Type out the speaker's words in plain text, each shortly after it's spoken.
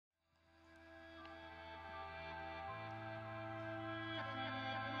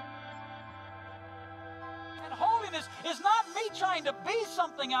Holiness is not me trying to be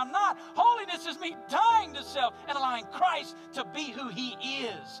something I'm not. Holiness is me dying to self and allowing Christ to be who He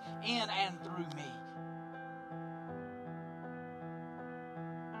is in and through me.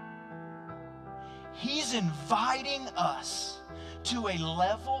 He's inviting us to a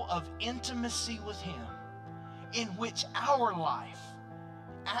level of intimacy with Him in which our life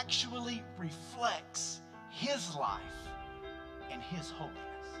actually reflects His life and His holiness.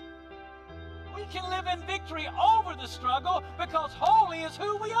 We can live in victory over the struggle because holy is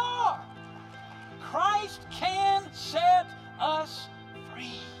who we are. Christ can set us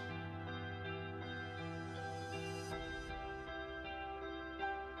free.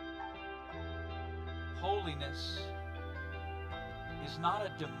 Holiness is not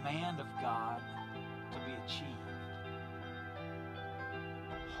a demand of God to be achieved.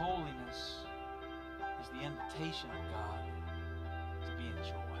 Holiness is the invitation of God to be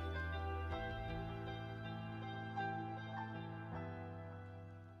enjoyed.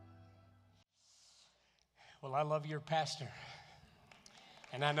 Well, I love your pastor,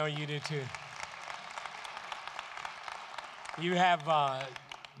 and I know you do too. You have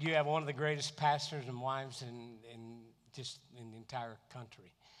one of the greatest pastors and wives in the entire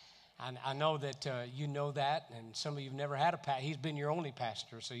country. And I know that you know that, and some of you have never had a pastor. He's been your only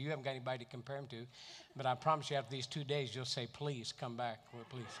pastor, so you haven't got anybody to compare him to. But I promise you, after these 2 days, you'll say, please come back. Well,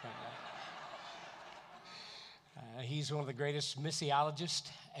 please come back. He's one of the greatest missiologists,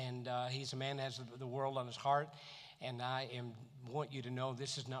 and he's a man that has the world on his heart. And I want you to know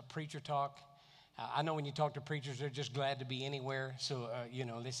this is not preacher talk. I know when you talk to preachers, they're just glad to be anywhere. So,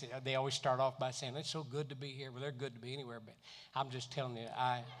 they always start off by saying, it's so good to be here. Well, they're good to be anywhere, but I'm just telling you,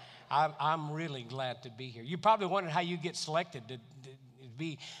 I'm really glad to be here. You probably wondered how you get selected to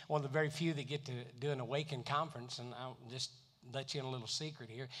be one of the very few that get to do an Awaken conference, and I'll just let you in a little secret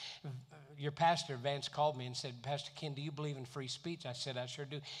here. Your pastor, Vance, called me and said, Pastor Ken, do you believe in free speech? I said, I sure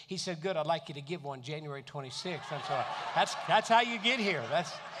do. He said, good, I'd like you to give one January 26th. And so that's how you get here.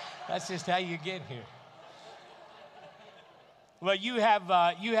 That's just how you get here. Well, you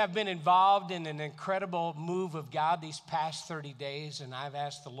have been involved in an incredible move of God these past 30 days, and I've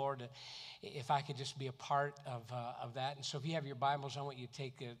asked the Lord if I could just be a part of that. And so if you have your Bibles, I want you to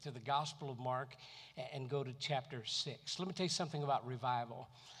take to the Gospel of Mark and go to chapter 6. Let me tell you something about revival.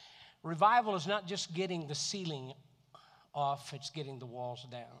 Revival is not just getting the ceiling off, it's getting the walls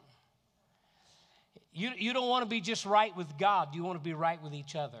down. You don't want to be just right with God. You want to be right with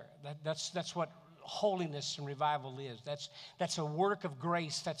each other. That's what holiness and revival is. That's a work of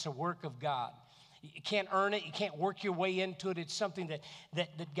grace. That's a work of God. You can't earn it. You can't work your way into it. It's something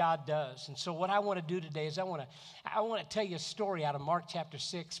that God does. And so what I want to do today is I want to tell you a story out of Mark chapter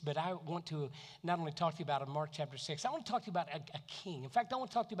 6, but I want to not only talk to you about Mark chapter 6, I want to talk to you about a king. In fact, I want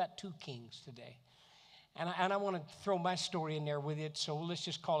to talk to you about two kings today. And I want to throw my story in there with it, so let's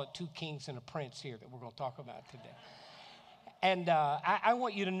just call it two kings and a prince here that we're going to talk about today. And I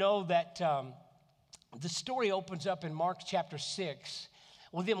want you to know that the story opens up in Mark chapter 6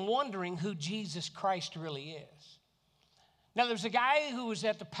 with them wondering who Jesus Christ really is. Now, there's a guy who was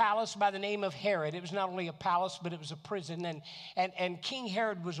at the palace by the name of Herod. It was not only a palace, but it was a prison. And King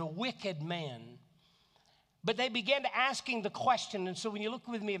Herod was a wicked man. But they began asking the question, and so when you look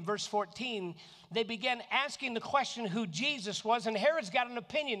with me in verse 14, they began asking the question who Jesus was, and Herod's got an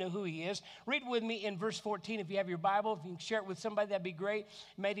opinion of who he is. Read with me in verse 14 if you have your Bible. If you can share it with somebody, that'd be great.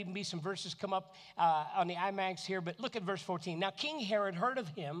 Might even be some verses come up on the IMAX here, but look at verse 14. Now King Herod heard of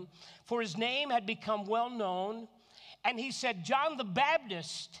him, for his name had become well known, and he said, John the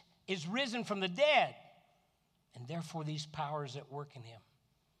Baptist is risen from the dead, and therefore these powers at work in him.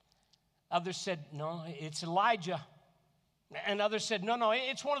 Others said, no, it's Elijah. And others said, no,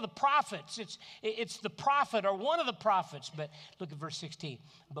 it's one of the prophets. It's the prophet or one of the prophets. But look at verse 16.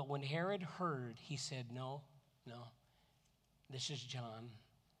 But when Herod heard, he said, no, this is John,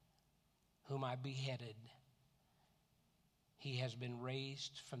 whom I beheaded. He has been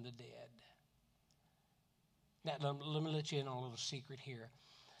raised from the dead. Now, let me let you in on a little secret here.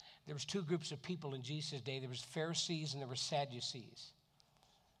 There was two groups of people in Jesus' day. There was Pharisees and there were Sadducees.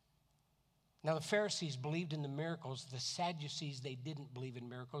 Now, the Pharisees believed in the miracles. The Sadducees, they didn't believe in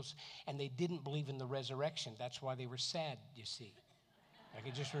miracles, and they didn't believe in the resurrection. That's why they were sad, you see. I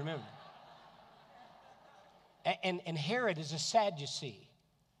can just remember. And Herod is a Sadducee.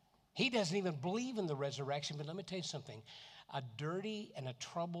 He doesn't even believe in the resurrection, but let me tell you something. A dirty and a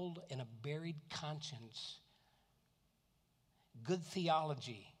troubled and a buried conscience, good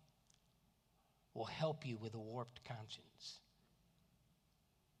theology will help you with a warped conscience.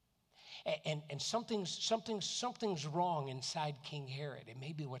 And something's wrong inside King Herod. It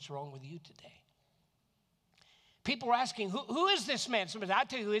may be what's wrong with you today. People were asking, who is this man? Somebody said, I'll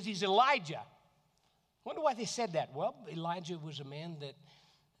tell you who he is. He's Elijah. Wonder why they said that. Well, Elijah was a man that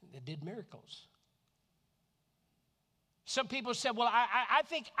did miracles. Some people said, well, I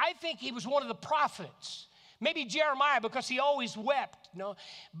think he was one of the prophets. Maybe Jeremiah, because he always wept. No,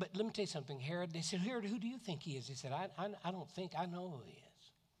 but let me tell you something. Herod, they said, Herod, who do you think he is? He said, I don't think I know who he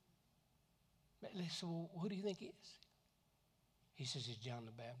is. They said, well, who do you think he is? He says, he's John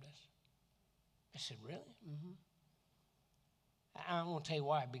the Baptist. I said, really? Mm-hmm. I won't tell you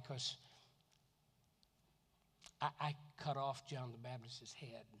why, because I cut off John the Baptist's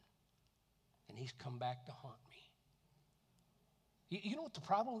head, and he's come back to haunt me. You know what the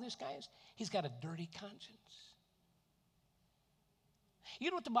problem with this guy is? He's got a dirty conscience. You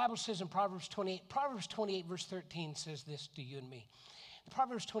know what the Bible says in Proverbs 28? Proverbs 28, verse 13 says this to you and me.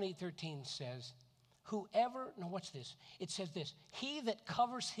 Proverbs 28:13 says, now watch this. It says this, he that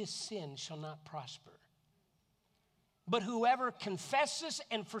covers his sin shall not prosper, but whoever confesses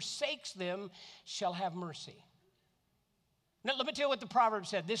and forsakes them shall have mercy. Now, let me tell you what the proverb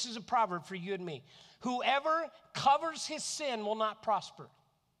said. This is a proverb for you and me. Whoever covers his sin will not prosper.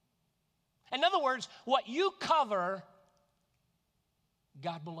 In other words, what you cover,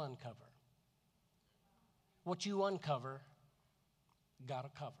 God will uncover. What you uncover, God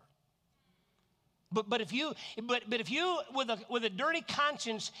will cover. But if you with a dirty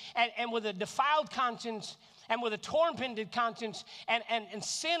conscience and with a defiled conscience and with a tormented conscience and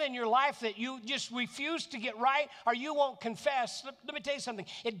sin in your life that you just refuse to get right or you won't confess, let me tell you something.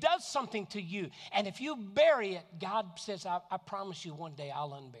 It does something to you. And if you bury it, God says, I promise you one day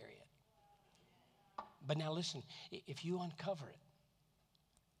I'll unbury it. But now listen, if you uncover it,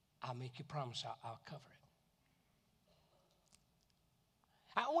 I'll make you promise I'll cover it.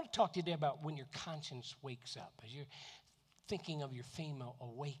 I want to talk to you today about when your conscience wakes up. As you're thinking of your theme,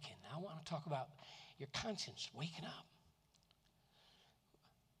 awaken, I want to talk about your conscience waking up.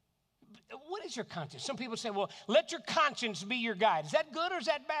 What is your conscience? Some people say, well, let your conscience be your guide. Is that good or is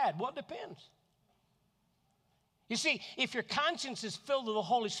that bad? Well, it depends. You see, if your conscience is filled with the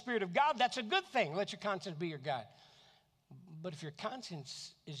Holy Spirit of God, that's a good thing. Let your conscience be your guide. But if your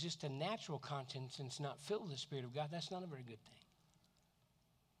conscience is just a natural conscience and it's not filled with the Spirit of God, that's not a very good thing.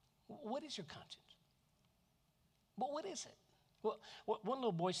 What is your conscience? Well, what is it? Well, one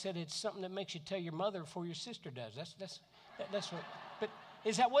little boy said it's something that makes you tell your mother before your sister does. That's what. But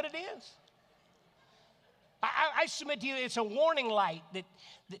is that what it is? I submit to you, it's a warning light that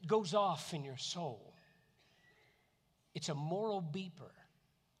goes off in your soul. It's a moral beeper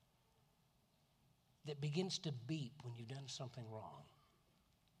that begins to beep when you've done something wrong.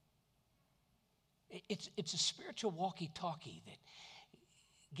 It's a spiritual walkie-talkie that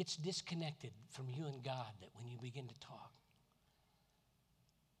gets disconnected from you and God that when you begin to talk.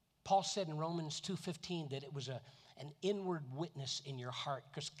 Paul said in Romans 2:15 that it was an inward witness in your heart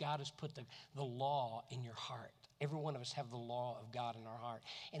because God has put the law in your heart. Every one of us have the law of God in our heart.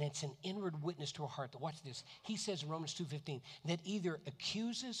 And it's an inward witness to our heart. Watch this. He says in Romans 2:15 that either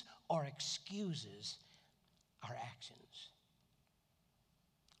accuses or excuses our actions.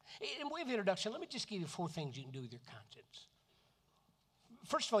 In way of introduction, let me just give you 4 things you can do with your conscience.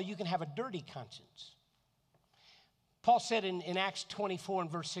 First of all, you can have a dirty conscience. Paul said in Acts 24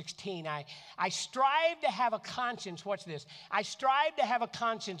 and verse 16, I strive to have a conscience, watch this, I strive to have a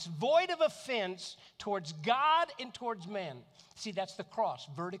conscience void of offense towards God and towards men. See, that's the cross,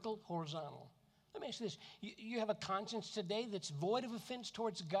 vertical, horizontal. Let me ask you this, you have a conscience today that's void of offense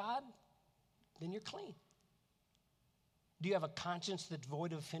towards God, then you're clean. Do you have a conscience that's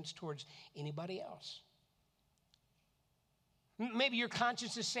void of offense towards anybody else? Maybe your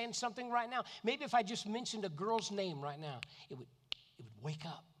conscience is saying something right now. Maybe if I just mentioned a girl's name right now, it would wake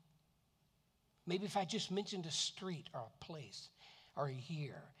up. Maybe if I just mentioned a street or a place or a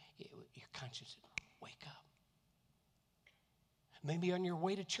year, your conscience would wake up. Maybe on your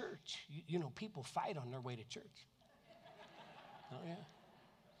way to church. You know, people fight on their way to church. Oh, yeah.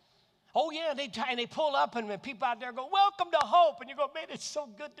 Oh, yeah, they pull up and the people out there go, welcome to Hope. And you go, man, it's so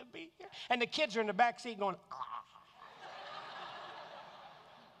good to be here. And the kids are in the back seat going, ah.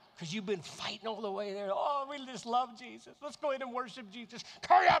 Because you've been fighting all the way there. Oh, we just love Jesus. Let's go in and worship Jesus.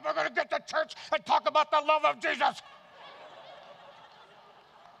 Hurry up, we're going to get to church and talk about the love of Jesus.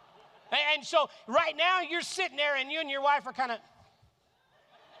 And so right now you're sitting there and you and your wife are kind of,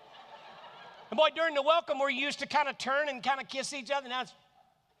 and boy, during the welcome where you used to kind of turn and kind of kiss each other, now it's,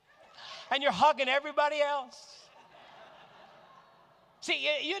 and you're hugging everybody else. See,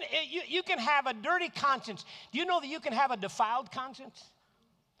 you can have a dirty conscience. Do you know that you can have a defiled conscience?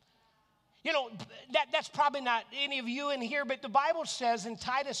 You know, that's probably not any of you in here, but the Bible says in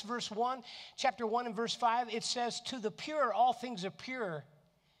Titus chapter 1 and verse 5, it says, to the pure, all things are pure.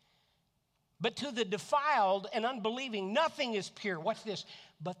 But to the defiled and unbelieving, nothing is pure. Watch this.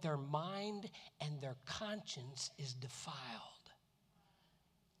 But their mind and their conscience is defiled.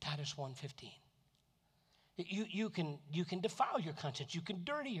 Titus 1:15. You can defile your conscience. You can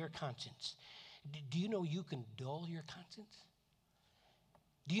dirty your conscience. Do you know you can dull your conscience?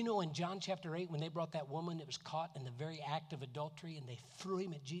 Do you know in John chapter 8, when they brought that woman that was caught in the very act of adultery and they threw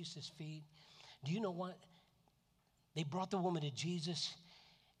him at Jesus' feet? Do you know what? They brought the woman to Jesus,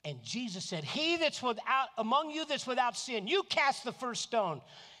 and Jesus said, he that's among you that's without sin, you cast the first stone.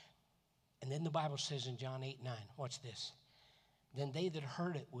 And then the Bible says in John 8:9, watch this. Then they that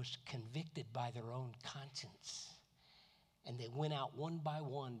heard it was convicted by their own conscience. And they went out one by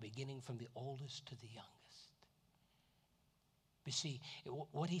one, beginning from the oldest to the youngest. But see,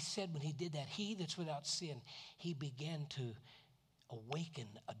 what he said when he did that, he that's without sin, he began to awaken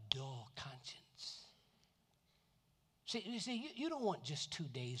a dull conscience. See, you don't want just 2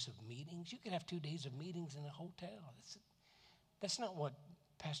 days of meetings. You can have 2 days of meetings in a hotel. That's not what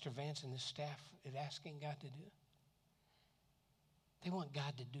Pastor Vance and his staff is asking God to do. They want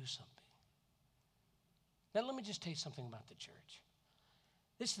God to do something. Now, let me just tell you something about the church.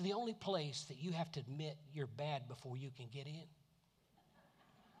 This is the only place that you have to admit you're bad before you can get in.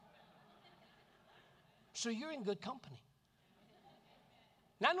 So you're in good company.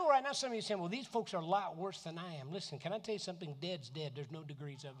 Now, I know right now some of you are saying, well, these folks are a lot worse than I am. Listen, can I tell you something? Dead's dead. There's no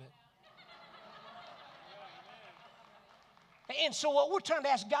degrees of it. And so what we're trying to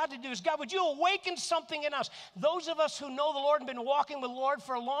ask God to do is, God, would you awaken something in us? Those of us who know the Lord and been walking with the Lord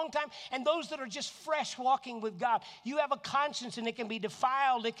for a long time, and those that are just fresh walking with God. You have a conscience, and it can be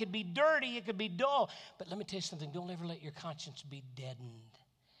defiled, it could be dirty, it could be dull. But let me tell you something. Don't ever let your conscience be deadened.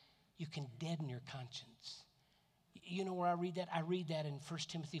 You can deaden your conscience. You know where I read that? I read that in 1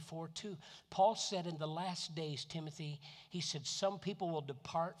 Timothy 4:2. Paul said in the last days, Timothy, he said, some people will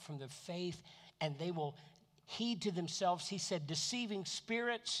depart from their faith, and they will heed to themselves, he said, deceiving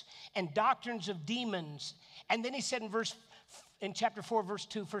spirits and doctrines of demons. And then he said in chapter 4, verse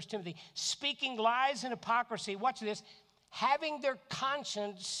 2, 1 Timothy, speaking lies and hypocrisy, watch this, having their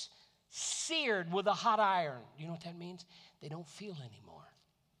conscience seared with a hot iron. You know what that means? They don't feel anymore.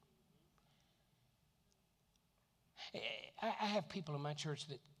 I have people in my church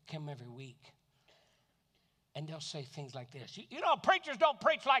that come every week, and they'll say things like this. You know, preachers don't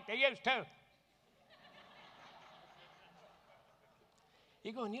preach like they used to.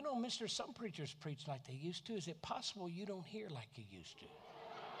 You're going, you know, mister, some preachers preach like they used to. Is it possible you don't hear like you used to?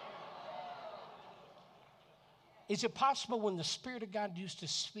 Is it possible when the Spirit of God used to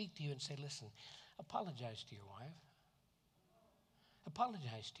speak to you and say, listen, apologize to your wife.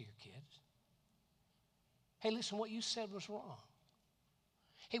 Apologize to your kids. Hey, listen, what you said was wrong.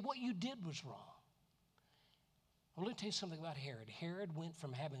 Hey, what you did was wrong. Well, let me tell you something about Herod. Herod went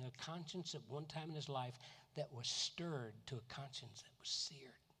from having a conscience at one time in his life that was stirred to a conscience that was seared.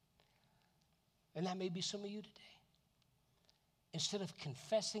 And that may be some of you today. Instead of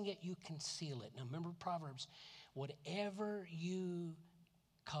confessing it, you conceal it. Now remember Proverbs, whatever you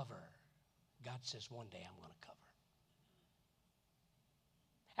cover, God says one day I'm going to cover.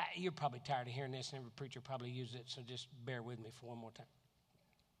 You're probably tired of hearing this, and every preacher probably uses it, so just bear with me for one more time.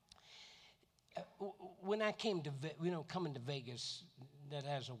 When I came to, coming to Vegas, that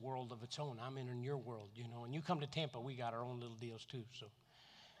has a world of its own. I'm in your world, and you come to Tampa, we got our own little deals too, so.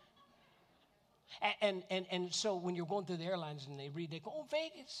 And so when you're going through the airlines and they go, oh,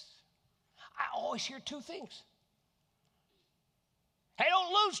 Vegas. I always hear two things. Hey,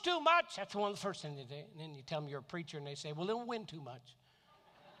 don't lose too much. That's one of the first things they say. And then you tell them you're a preacher, and they say, well, don't win too much.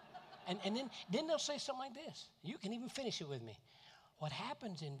 And then they'll say something like this. You can even finish it with me. What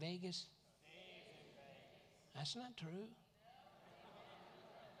happens in Vegas? That's not true.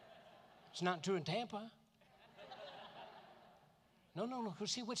 It's not true in Tampa. No.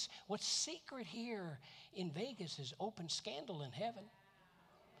 See, what's secret here in Vegas is open scandal in heaven.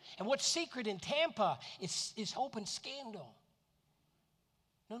 And what's secret in Tampa is open scandal.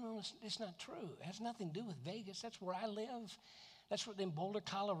 No, it's not true. It has nothing to do with Vegas. That's where I live. That's where in Boulder,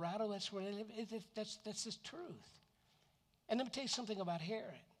 Colorado, that's where I live. That's the truth. And let me tell you something about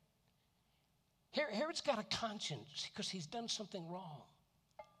Herod. Herod's got a conscience because he's done something wrong.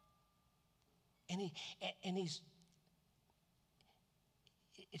 And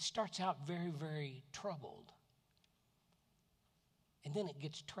it starts out very, very troubled. And then it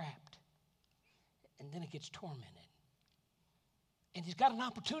gets trapped. And then it gets tormented. And he's got an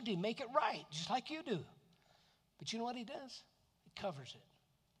opportunity to make it right, just like you do. But you know what he does? He covers it.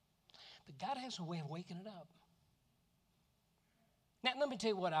 But God has a way of waking it up. Now, let me tell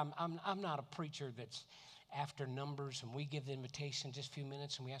you what, I'm not a preacher that's after numbers, and we give the invitation just a few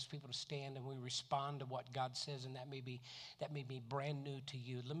minutes, and we ask people to stand, and we respond to what God says, and that may be brand new to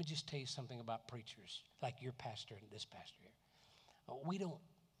you. Let me just tell you something about preachers, like your pastor and this pastor here.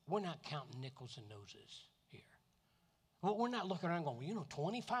 We're not counting nickels and noses here. We're not looking around going, well,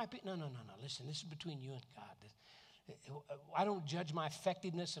 25 people. No. Listen, this is between you and God. I don't judge my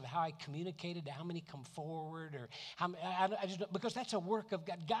effectiveness of how I communicated to how many come forward or how many, I just because that's a work of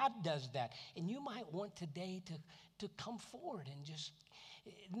God. God does that. And you might want today to come forward and just,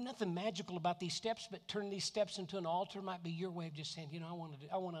 nothing magical about these steps, but turn these steps into an altar might be your way of just saying, I want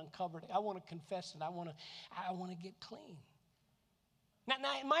to uncover it. I want to confess it. I want to get clean. Now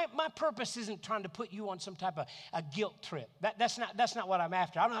my purpose isn't trying to put you on some type of a guilt trip. That's not what I'm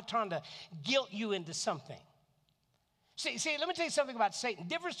after. I'm not trying to guilt you into something. See, let me tell you something about Satan. The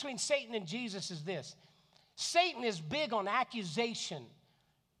difference between Satan and Jesus is this. Satan is big on accusation.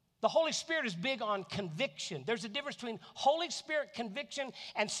 The Holy Spirit is big on conviction. There's a difference between Holy Spirit conviction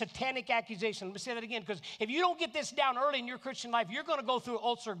and satanic accusation. Let me say that again, because if you don't get this down early in your Christian life, you're going to go through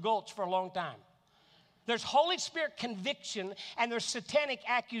ulcer gulch for a long time. There's Holy Spirit conviction and there's satanic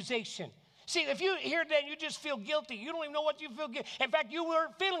accusation. See, if you hear that and you just feel guilty, you don't even know what you feel guilty. In fact, you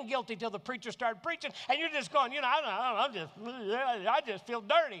weren't feeling guilty till the preacher started preaching, and you're just going, I just feel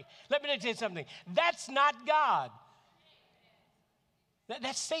dirty. Let me tell you something. That's not God.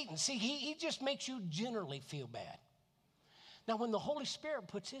 That's Satan. See, he just makes you generally feel bad. Now, when the Holy Spirit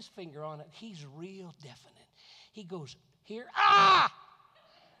puts his finger on it, he's real definite. He goes, here,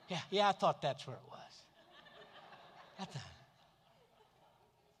 Yeah, I thought that's where it was.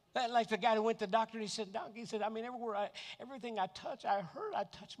 Like the guy who went to the doctor and he said, Doc, everything I touch, I hurt. I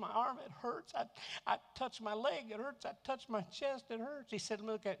touch my arm, it hurts. I touch my leg, it hurts. I touch my chest, it hurts. He said,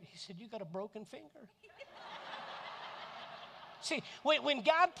 you got a broken finger. See, when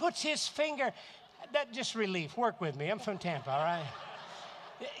God puts his finger, that just relief. Work with me. I'm from Tampa, all right?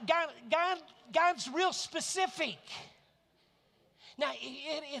 God's real specific. Now,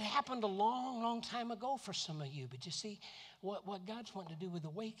 it happened a long, long time ago for some of you, but you see, what God's wanting to do with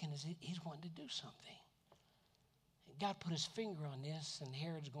Awaken is he's wanting to do something. God put his finger on this, and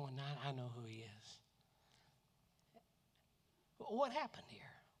Herod's going, I know who he is. What happened here?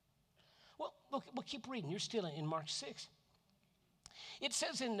 Well, look, we'll keep reading. You're still in Mark 6. It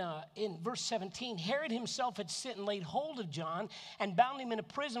says in verse 17, Herod himself had sent and laid hold of John and bound him in a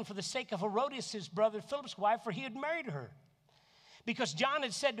prison for the sake of Herodias, his brother Philip's wife, for he had married her. Because John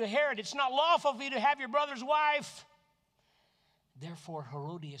had said to Herod, it's not lawful for you to have your brother's wife. Therefore,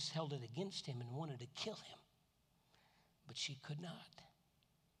 Herodias held it against him and wanted to kill him, but she could not.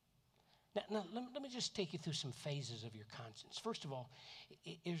 Now let me just take you through some phases of your conscience. First of all,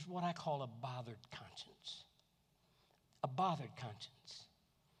 is what I call a bothered conscience. A bothered conscience.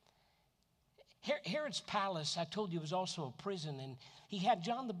 Herod's palace, I told you, was also a prison, and he had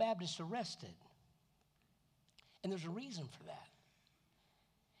John the Baptist arrested. And there's a reason for that.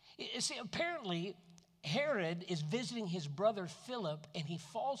 You see, apparently, Herod is visiting his brother Philip, and he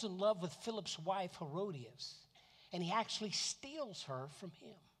falls in love with Philip's wife, Herodias, and he actually steals her from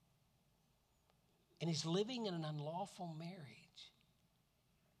him. And he's living in an unlawful marriage.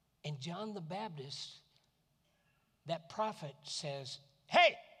 And John the Baptist, that prophet, says,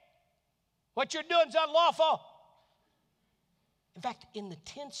 hey, what you're doing is unlawful. In fact, in the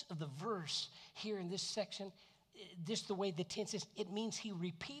tense of the verse here in this section, just the way the tense is, it means he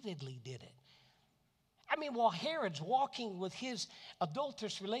repeatedly did it. I mean, while Herod's walking with his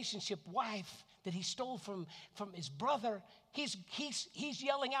adulterous relationship wife that he stole from his brother, he's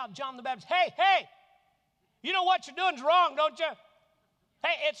yelling out John the Baptist, hey, you know what you're doing is wrong, don't you?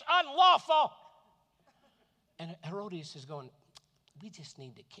 Hey, it's unlawful. And Herodias is going, we just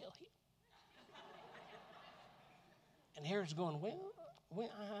need to kill him. And Herod's going, well,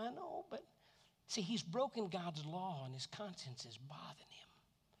 I know, but see, he's broken God's law and his conscience is bothering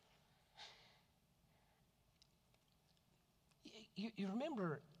him. You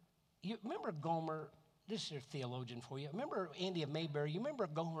remember Gomer? This is a theologian for you. Remember Andy of Mayberry? You remember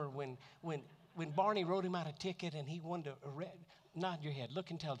Gomer when Barney wrote him out a ticket and he wanted to nod your head.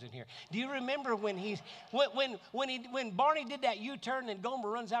 Look intelligent here. Do you remember when Barney did that U-turn and Gomer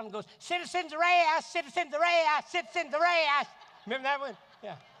runs out and goes, citizens arrest, citizens arrest, citizens arrest. Remember that one?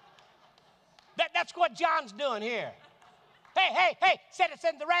 Yeah. That's what John's doing here. Hey,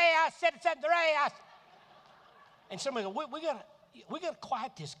 citizens arrest, citizens arrest. And somebody goes, we got to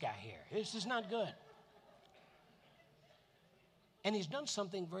quiet this guy here. This is not good. And he's done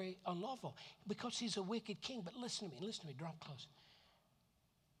something very unlawful because he's a wicked king. But listen to me, draw close.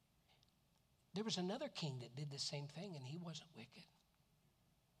 There was another king that did the same thing, and he wasn't wicked.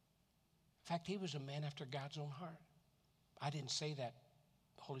 In fact, he was a man after God's own heart. I didn't say that.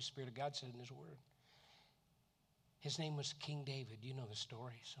 The Holy Spirit of God said it in his word. His name was King David. You know the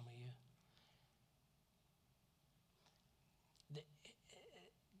story, some of you.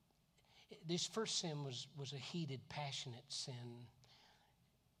 This first sin was a heated, passionate sin.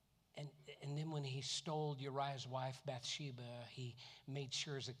 And then when he stole Uriah's wife, Bathsheba, he made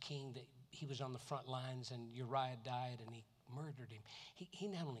sure as a king that he was on the front lines, and Uriah died, and he murdered him. He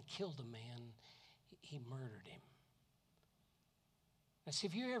not only killed a man, he murdered him. Now, see,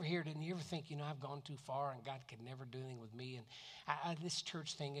 if you ever hear it and you ever think, I've gone too far and God could never do anything with me, and this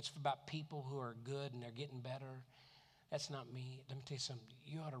church thing, it's about people who are good and they're getting better. That's not me. Let me tell you something.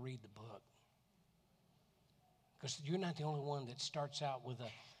 You ought to read the book. Because you're not the only one that starts out with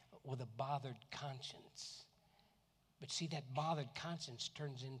a bothered conscience. But see, that bothered conscience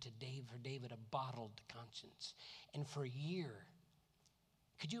turns into, for David, a bottled conscience. And for a year,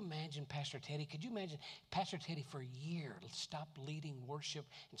 could you imagine Pastor Teddy? Could you imagine Pastor Teddy for a year stopped leading worship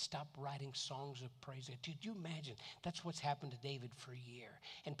and stopped writing songs of praise? Could you imagine? That's what's happened to David for a year.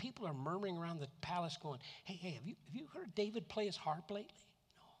 And people are murmuring around the palace going, hey, have you heard David play his harp lately?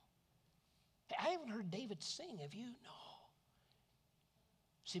 No. Hey, I haven't heard David sing. Have you? No.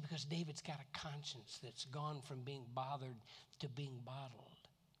 See, because David's got a conscience that's gone from being bothered to being bottled.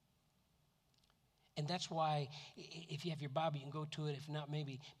 And that's why, if you have your Bible, you can go to it. If not,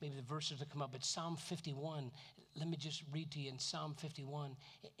 maybe the verses will come up. But Psalm 51, let me just read to you in Psalm 51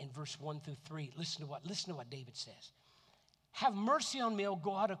 in verse 1 through 3. Listen to what David says. Have mercy on me, O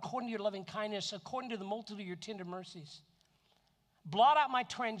God, according to your loving kindness, according to the multitude of your tender mercies. Blot out my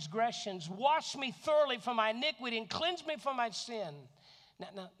transgressions. Wash me thoroughly from my iniquity and cleanse me from my sin.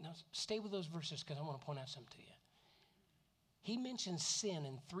 Now stay with those verses because I want to point out something to you. He mentions sin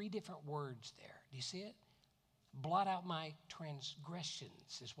in 3 different words there. Do you see it? Blot out my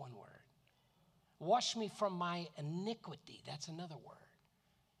transgressions is one word. Wash me from my iniquity. That's another word.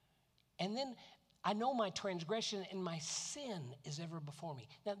 And then I know my transgression and my sin is ever before me.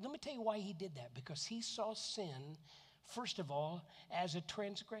 Now, let me tell you why he did that. Because he saw sin, first of all, as a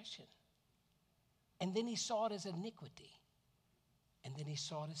transgression. And then he saw it as iniquity. And then he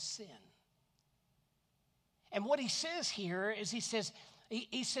saw it as sin. And what he says here is he says,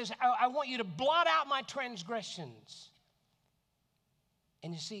 I want you to blot out my transgressions.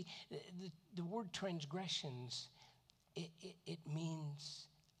 And you see, the word transgressions, it means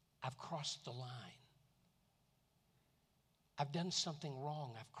I've crossed the line. I've done something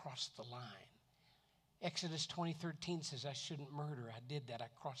wrong. I've crossed the line. Exodus 20:13 says I shouldn't murder. I did that. I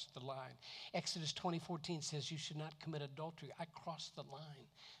crossed the line. Exodus 20:14 says you should not commit adultery. I crossed the line.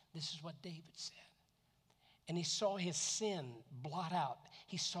 This is what David said. And he saw his sin blot out.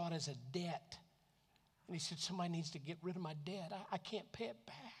 He saw it as a debt. And he said, somebody needs to get rid of my debt. I can't pay it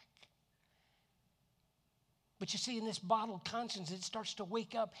back. But you see, in this bottled conscience, it starts to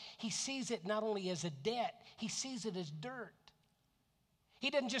wake up. He sees it not only as a debt, he sees it as dirt. He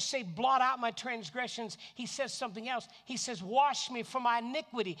doesn't just say, blot out my transgressions. He says something else. He says, wash me from my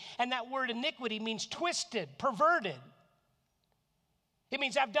iniquity. And that word iniquity means twisted, perverted. It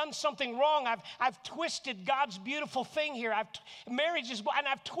means I've done something wrong. I've twisted God's beautiful thing here. Marriage is, and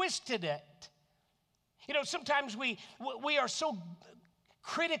I've twisted it. Sometimes we are so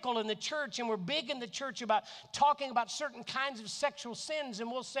critical in the church, and we're big in the church about talking about certain kinds of sexual sins,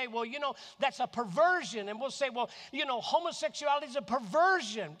 and we'll say, well, that's a perversion, and we'll say, well, homosexuality is a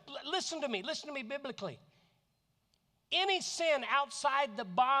perversion. Listen to me biblically. Any sin outside the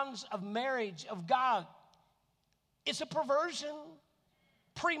bonds of marriage of God is a perversion.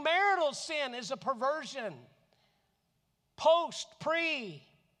 Premarital sin is a perversion. Pre.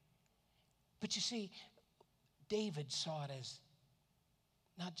 But you see, David saw it as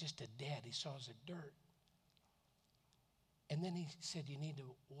not just a debt, he saw it as a dirt. And then he said, you need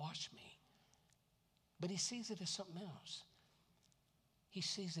to wash me. But he sees it as something else. He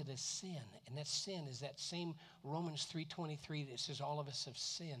sees it as sin. And that sin is that same Romans 3:23 that says all of us have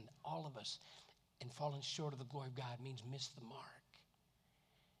sinned, all of us, and fallen short of the glory of God means missed the mark.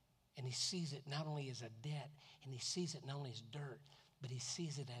 And he sees it not only as a debt, and he sees it not only as dirt, but he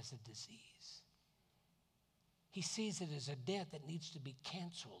sees it as a disease. He sees it as a debt that needs to be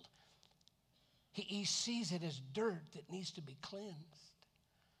canceled. He sees it as dirt that needs to be cleansed.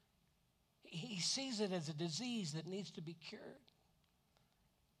 He sees it as a disease that needs to be cured.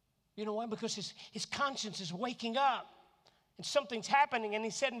 You know why? Because his conscience is waking up. And something's happening, and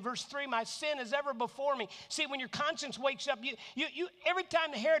he said in verse 3, my sin is ever before me. See, when your conscience wakes up, you every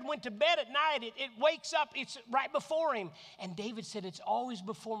time the Herod went to bed at night, it wakes up, it's right before him. And David said, it's always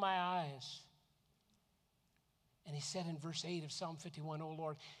before my eyes. And he said in verse 8 of Psalm 51, "Oh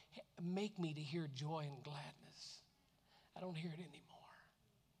Lord, make me to hear joy and gladness." I don't hear it anymore.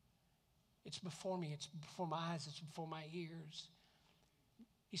 It's before me. It's before my eyes. It's before my ears.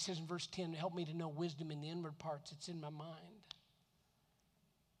 He says in verse 10, "Help me to know wisdom in the inward parts. It's in my mind."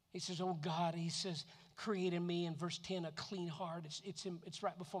 He says, "Oh God," he says, "create in me," in verse 10, "a clean heart." It's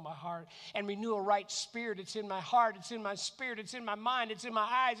right before my heart. "And renew a right spirit." It's in my heart. It's in my spirit. It's in my mind. It's in my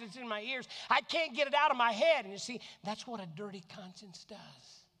eyes. It's in my ears. I can't get it out of my head. And you see, that's what a dirty conscience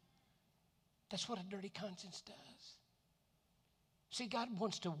does. That's what a dirty conscience does. See, God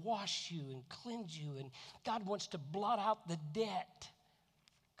wants to wash you and cleanse you, and God wants to blot out the debt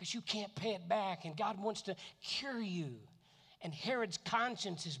because you can't pay it back, and God wants to cure you. And Herod's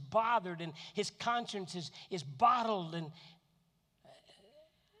conscience is bothered, and his conscience is bottled. And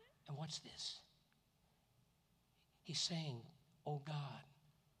what's this? He's saying, "Oh God,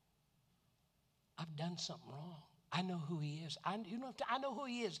 I've done something wrong. I know who he is. I know who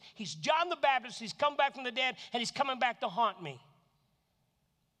he is. He's John the Baptist. He's come back from the dead, and he's coming back to haunt me."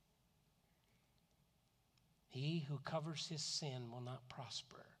 He who covers his sin will not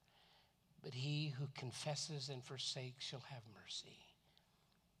prosper, but he who confesses and forsakes shall have mercy.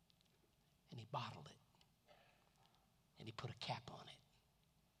 And he bottled it. And he put a cap on it.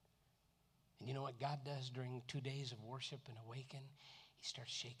 And you know what God does during 2 days of worship and awaken? He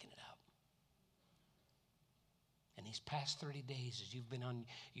starts shaking it up. And these past 30 days, as you've been on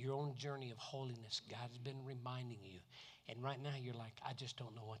your own journey of holiness, God's been reminding you. And right now you're like, "I just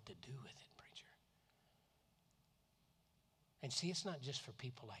don't know what to do with it, preacher." And see, it's not just for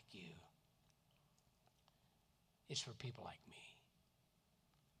people like you. It's for people like me.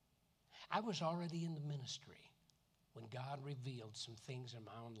 I was already in the ministry when God revealed some things in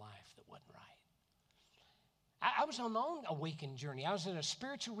my own life that wasn't right. I was on my own awakened journey. I was at a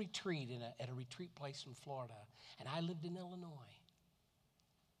spiritual retreat at a retreat place in Florida, and I lived in Illinois.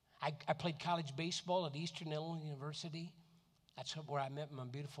 I played college baseball at Eastern Illinois University. That's where I met my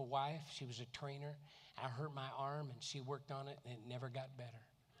beautiful wife. She was a trainer. I hurt my arm, and she worked on it, and it never got better.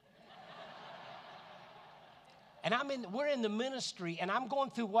 And we're in the ministry, and I'm going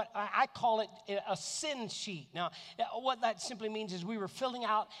through what I call it a sin sheet. Now, what that simply means is we were filling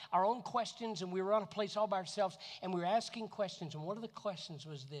out our own questions, and we were on a place all by ourselves, and we were asking questions. And one of the questions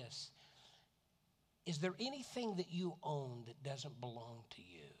was this: is there anything that you own that doesn't belong to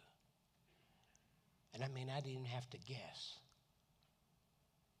you? And I didn't even have to guess,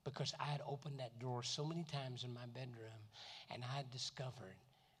 because I had opened that drawer so many times in my bedroom, and I had discovered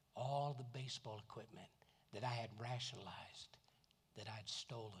all the baseball equipment that I had rationalized, that I had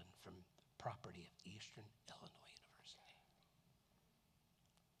stolen from property of Eastern Illinois University.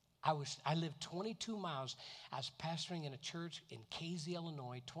 I lived 22 miles. I was pastoring in a church in Casey,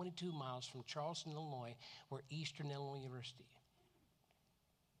 Illinois, 22 miles from Charleston, Illinois, where Eastern Illinois University.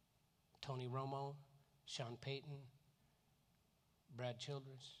 Tony Romo, Sean Payton, Brad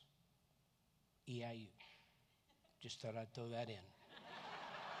Childress, EIU. Just thought I'd throw that in.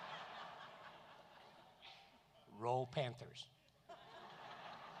 Roll Panthers.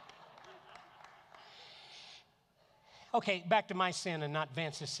 Okay, back to my sin and not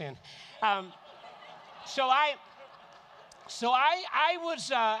Vance's sin. So I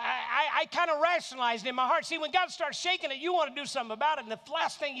kind of rationalized in my heart. See, when God starts shaking it, you want to do something about it, and the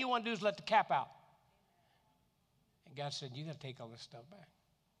last thing you want to do is let the cap out. And God said, "You got to take all this stuff back."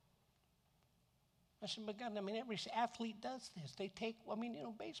 I said, "But God, every athlete does this. They take,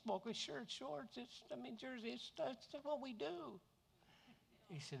 baseball, shirts, shorts, jerseys, that's what we do."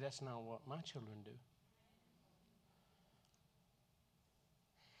 He said, "That's not what my children do."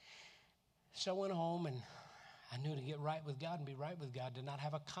 So I went home, and I knew to get right with God and be right with God, to not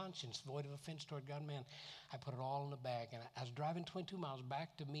have a conscience void of offense toward God, I put it all in the bag. And I was driving 22 miles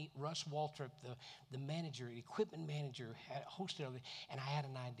back to meet Russ Waltrip, the manager, the equipment manager, hosted it, and I had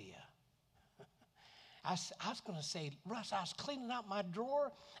an idea. I was going to say, "Russ, I was cleaning out my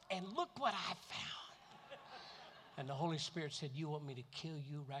drawer, and look what I found." And the Holy Spirit said, "You want me to kill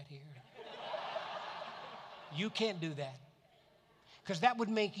you right here?" You can't do that, because that would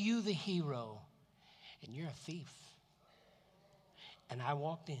make you the hero, and you're a thief. And I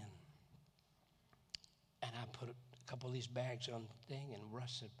walked in, and I put a couple of these bags on the thing, and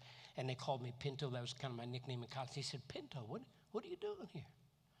Russ said, and they called me Pinto. That was kind of my nickname in college. He said, "Pinto, what are you doing here?"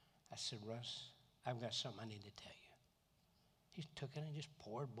 I said, "Russ, I've got something I need to tell you." He took it and just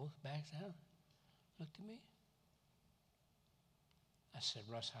poured both bags out. Looked at me. I said,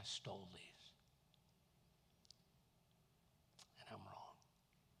 "Russ, I stole these. And I'm wrong.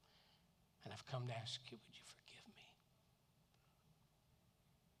 And I've come to ask you, would you forgive me?"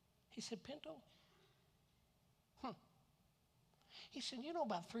 He said, "Pinto, He said, you know,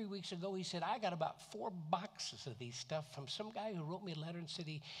 about 3 weeks ago, he said, I got about 4 boxes of these stuff from some guy who wrote me a letter and said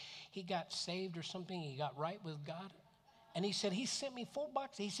he got saved or something. He got right with God. And he said, he sent me 4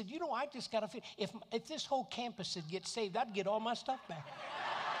 boxes. He said, you know, I just got to feel, if this whole campus would get saved, I'd get all my stuff back.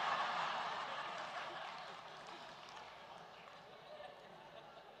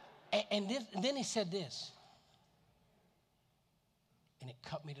 And then he said this, and it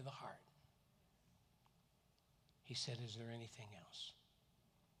cut me to the heart. He said, is there anything else?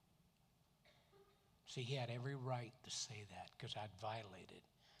 See, he had every right to say that because I'd violated.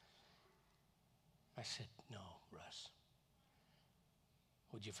 I said, no, Russ.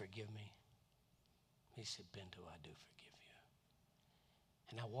 Would you forgive me? He said, Bento, I do forgive you.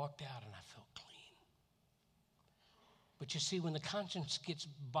 And I walked out and I felt clean. But you see, when the conscience gets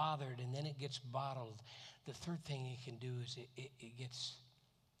bothered and then it gets bottled, the third thing it can do is it gets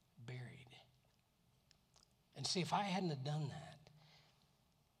buried. And see, if I hadn't have done that,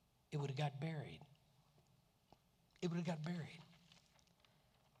 it would have got buried. It would have got buried.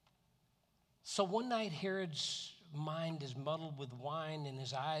 So one night, Herod's mind is muddled with wine and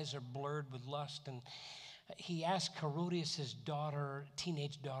his eyes are blurred with lust. And he asked Herodias' daughter,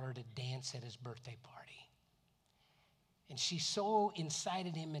 teenage daughter, to dance at his birthday party. And she so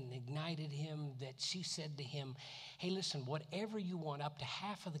incited him and ignited him that she said to him, hey, listen, whatever you want, up to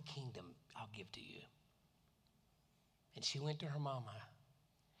half of the kingdom, I'll give to you. And she went to her mama.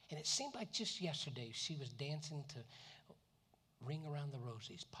 And it seemed like just yesterday she was dancing to Ring Around the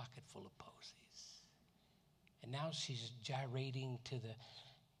Rosies, Pocket Full of Posies. And now she's gyrating to the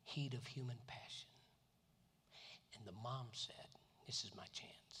heat of human passion. And the mom said, this is my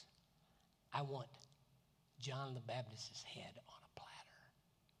chance. I want John the Baptist's head on a platter.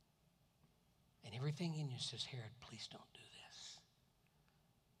 And everything in you says, Herod, please don't do this.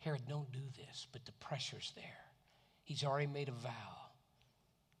 Herod, don't do this. But the pressure's there. He's already made a vow.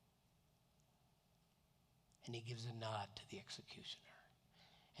 And he gives a nod to the executioner.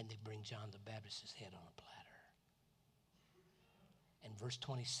 And they bring John the Baptist's head on a platter. And verse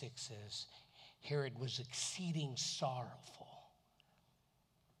 26 says, Herod was exceeding sorrowful.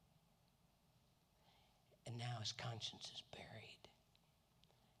 And now his conscience is buried.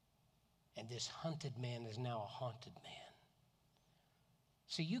 And this hunted man is now a haunted man.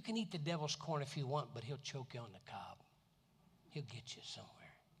 See, you can eat the devil's corn if you want, but he'll choke you on the cob. He'll get you somewhere.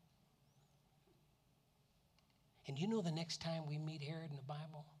 And you know the next time we meet Herod in the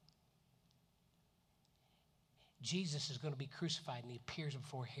Bible? Jesus is going to be crucified and he appears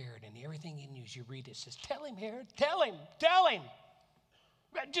before Herod, and everything in you as you read it says, tell him, Herod, tell him, tell him.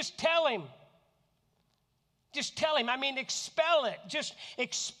 Just tell him. Just tell him. I mean, expel it. Just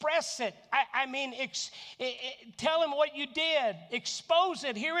express it. Tell him what you did. Expose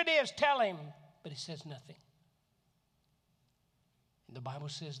it. Here it is. Tell him. But he says nothing. And the Bible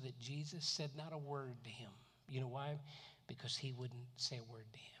says that Jesus said not a word to him. You know why? Because he wouldn't say a word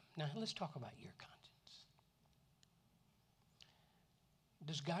to him. Now, let's talk about your conscience.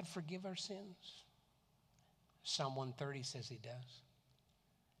 Does God forgive our sins? Psalm 130 says he does.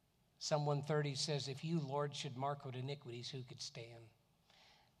 Psalm 130 says, if you, Lord, should mark out iniquities, who could stand?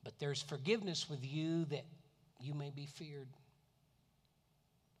 But there's forgiveness with you that you may be feared.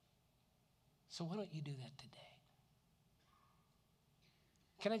 So why don't you do that today?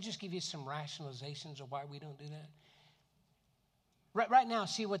 Can I just give you some rationalizations of why we don't do that? Right now,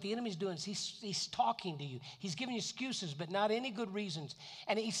 see, what the enemy's doing is he's talking to you. He's giving you excuses, but not any good reasons.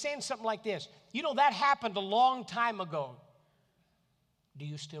 And he's saying something like this. You know, that happened a long time ago. Do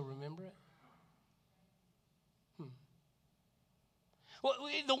you still remember it? Well,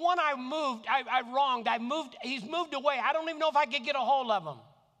 the one I wronged, he's moved away. I don't even know if I could get a hold of him.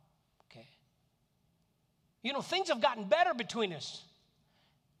 Okay. You know, things have gotten better between us.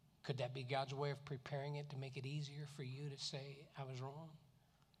 Could that be God's way of preparing it to make it easier for you to say, I was wrong?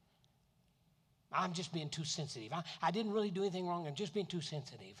 I'm just being too sensitive. I didn't really do anything wrong. I'm just being too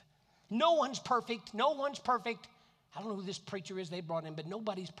sensitive. No one's perfect. No one's perfect. I don't know who this preacher is they brought in, but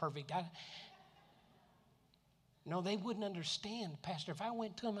nobody's perfect. No, they wouldn't understand. Pastor, if I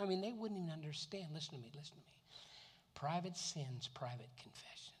went to them, they wouldn't even understand. Listen to me. Private sins, private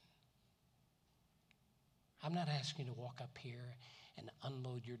confession. I'm not asking you to walk up here and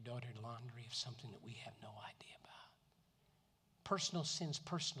unload your daughter's laundry of something that we have no idea about. Personal sins,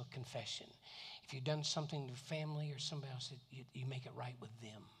 personal confession. If you've done something to family or somebody else, you make it right with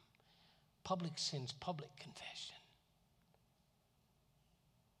them. Public sins, public confession.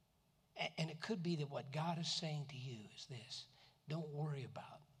 And it could be that what God is saying to you is this. Don't worry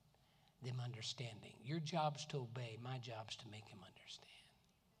about them understanding. Your job's to obey. My job's to make them understand.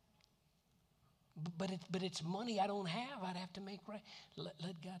 but it's money I don't have. I'd have to make right. Let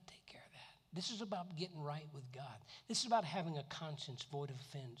God take care of that. This is about getting right with God. This is about having a conscience void of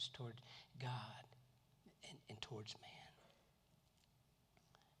offense toward God and towards man.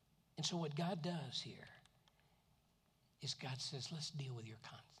 And so what God does here is God says, let's deal with your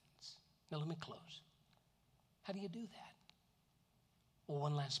conscience. Now let me close. How do you do that? Well,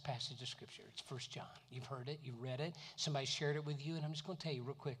 one last passage of Scripture. It's 1 John. You've heard it. You've read it. Somebody shared it with you. And I'm just going to tell you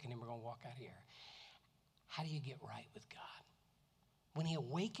real quick, and then we're going to walk out here. How do you get right with God? When he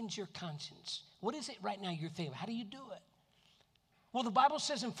awakens your conscience, what is it right now you're thinking? How do you do it? Well, the Bible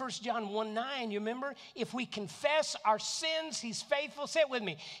says in 1 John 1:9, you remember? If we confess our sins, he's faithful. Say it with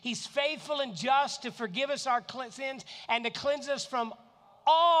me. He's faithful and just to forgive us our sins and to cleanse us from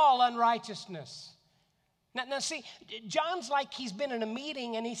all unrighteousness. Now see, John's like he's been in a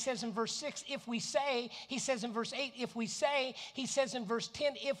meeting, and he says in verse 6, if we say, he says in verse 8, if we say, he says in verse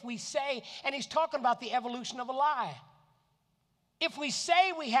 10, if we say, and he's talking about the evolution of a lie. If we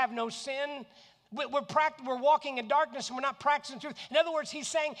say we have no sin, we're walking in darkness and we're not practicing truth. In other words, he's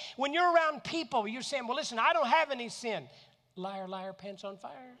saying when you're around people, you're saying, well, listen, I don't have any sin. Liar, liar, pants on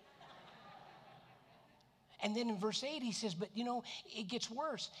fire. And then in verse 8, he says, but you know, it gets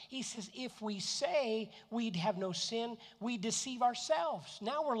worse. He says, if we say we'd have no sin, we deceive ourselves.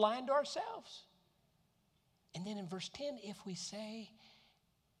 Now we're lying to ourselves. And then in verse 10, if we say,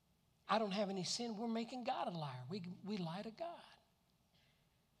 I don't have any sin, we're making God a liar. We lie to God.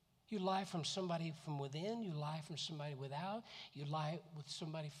 You lie from somebody from within. You lie from somebody without. You lie with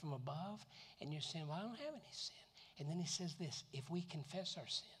somebody from above. And you're saying, well, I don't have any sin. And then he says this, if we confess our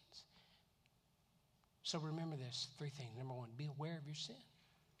sins. So remember this, 3 things. Number 1, be aware of your sin.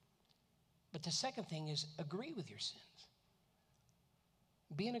 But the second thing is agree with your sins.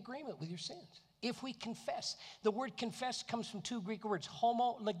 Be in agreement with your sins. If we confess, the word confess comes from 2 Greek words,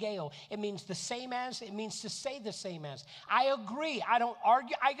 homologeo. It means the same as, it means to say the same as. I agree, I don't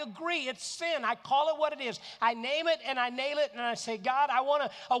argue, I agree, it's sin. I call it what it is. I name it and I nail it and I say, God, I want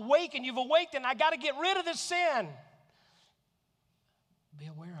to awaken. You've awakened, I got to get rid of this sin. Be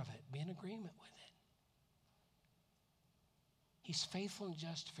aware of it, be in agreement with it. He's faithful and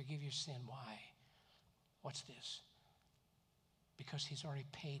just to forgive your sin. Why? What's this? Because he's already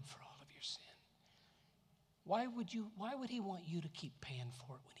paid for all of your sin. Why would he want you to keep paying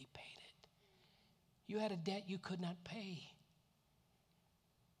for it when he paid it? You had a debt you could not pay.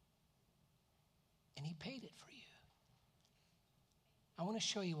 And he paid it for you. I want to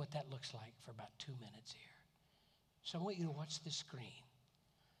show you what that looks like for about 2 minutes here. So I want you to watch the screen.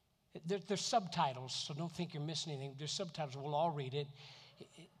 There's subtitles, so don't think you're missing anything. There's subtitles. We'll all read it.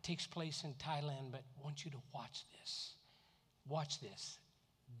 It takes place in Thailand, but I want you to watch this. Watch this.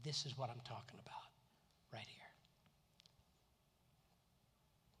 This is what I'm talking about right here.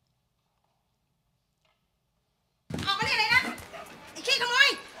 ออกมานี่เลยนะไอ้ขี้ขโมย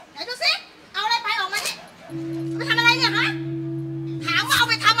ไหนดูสิเอาอะไรไปออกมานี่เอาไปทำอะไรเนี่ยฮะถามว่าเอา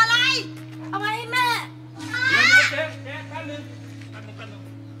ไปทำอะไรเอาไปให้แม่เจ๊แป๊บนึง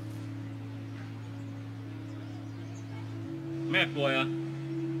แม่ป่วยเหรอ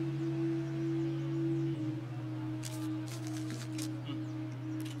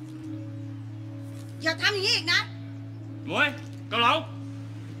อย่าทำอย่างนี้อีกนะ หมวยเกาเหลา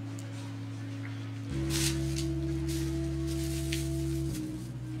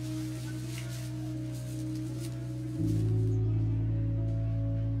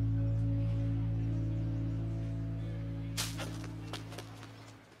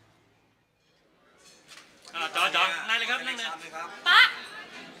จ๋อนั่งเลยครับนั่งเลย ป๊า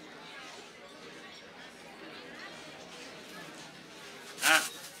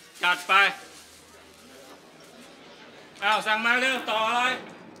จัดไปสั่งมาเร็วต่ออะไร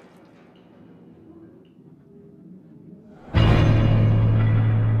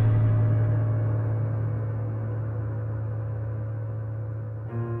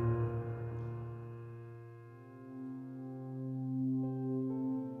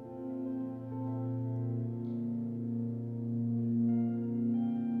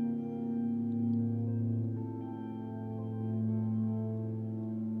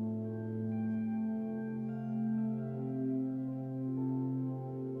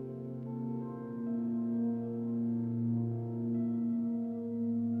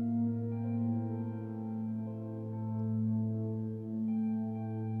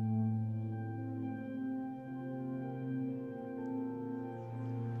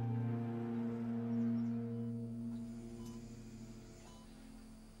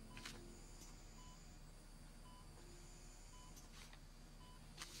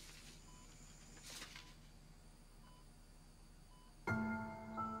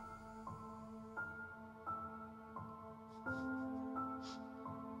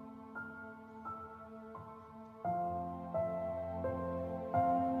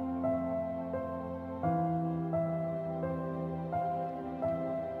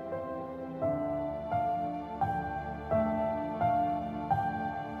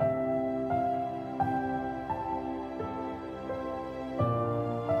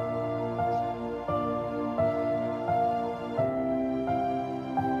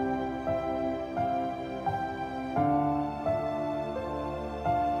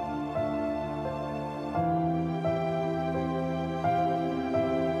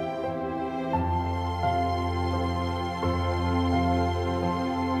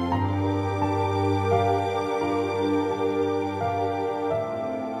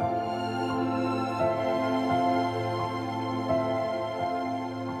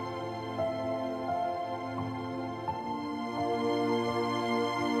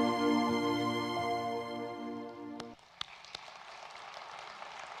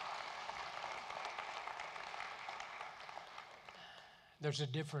There's a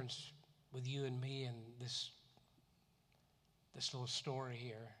difference with you and me and this little story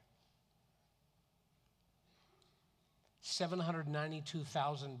here.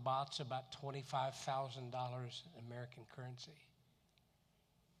 792,000 bahts, about $25,000 American currency.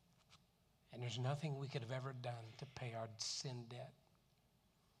 And there's nothing we could have ever done to pay our sin debt.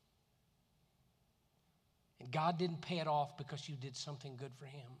 And God didn't pay it off because you did something good for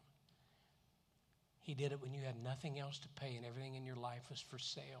him. He did it when you had nothing else to pay and everything in your life was for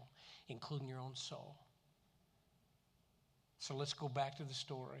sale, including your own soul. So let's go back to the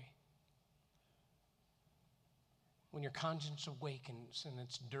story. When your conscience awakens and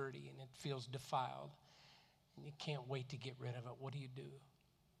it's dirty and it feels defiled and you can't wait to get rid of it, what do?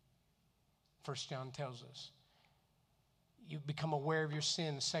 1 John tells us you become aware of your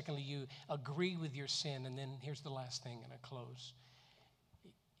sin. Secondly, you agree with your sin. And then here's the last thing, and I close.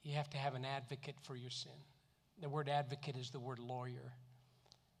 You have to have an advocate for your sin. The word advocate is the word lawyer.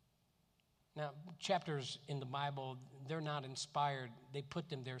 Now, chapters in the Bible, they're not inspired. They put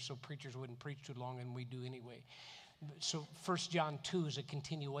them there so preachers wouldn't preach too long, and we do anyway. So 1 John 2 is a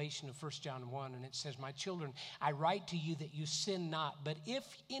continuation of 1 John 1, and it says, "My children, I write to you that you sin not. But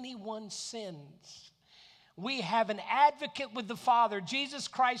if anyone sins, we have an advocate with the Father, Jesus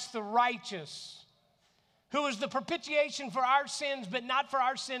Christ the righteous, who is the propitiation for our sins, but not for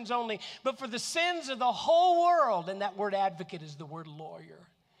our sins only, but for the sins of the whole world." And that word advocate is the word lawyer.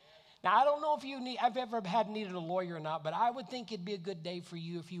 Now, I don't know if I've ever needed a lawyer or not, but I would think it'd be a good day for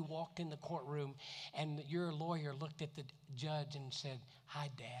you if you walked in the courtroom and your lawyer looked at the judge and said, "Hi,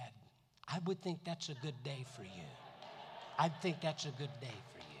 Dad." I would think that's a good day for you. I'd think that's a good day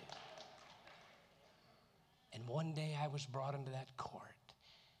for you. And one day I was brought into that court,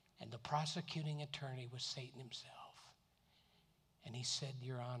 and the prosecuting attorney was Satan himself. And he said,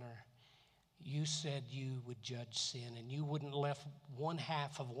 "Your Honor, you said you would judge sin, and you wouldn't let one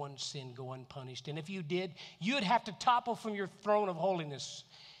half of one sin go unpunished. And if you did, you'd have to topple from your throne of holiness.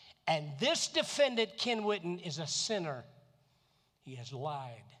 And this defendant, Ken Whitten, is a sinner. He has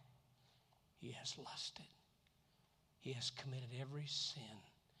lied. He has lusted. He has committed every sin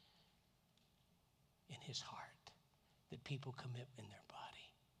in his heart that people commit in their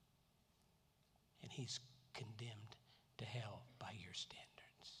body. And he's condemned to hell by your standards."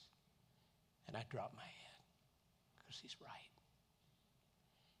 And I dropped my head because he's right.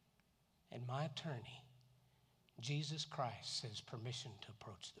 And my attorney, Jesus Christ, says permission to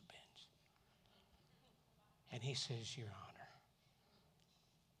approach the bench. And he says, "Your Honor,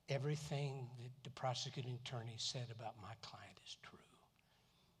 everything that the prosecuting attorney said about my client is true.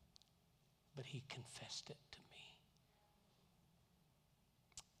 But he confessed it to me.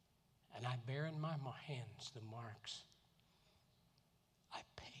 And I bear in my hands the marks I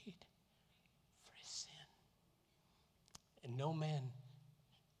paid for his sin. And no man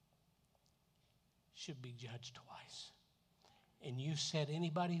should be judged twice. And you said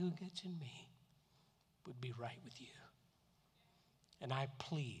anybody who gets in me would be right with you. And I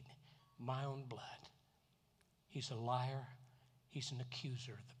plead my own blood. He's a liar. He's an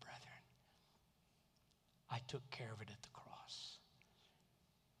accuser of the brethren. I took care of it at the cross."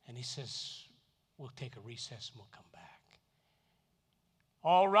 And he says, "We'll take a recess and we'll come back."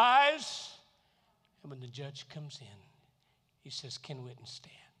 All rise. And when the judge comes in, he says, "Ken Whitten,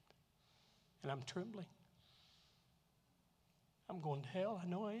 stand." And I'm trembling. I'm going to hell. I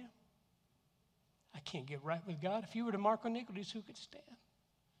know I am. I can't get right with God. If you were to mark iniquities, who could stand?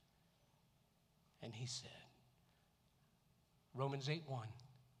 And he said, Romans 8:1,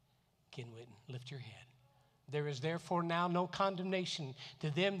 Ken Whitten, lift your head. "There is therefore now no condemnation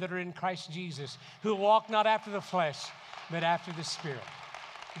to them that are in Christ Jesus, who walk not after the flesh, but after the Spirit."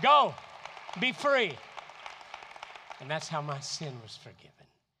 Go, be free. And that's how my sin was forgiven.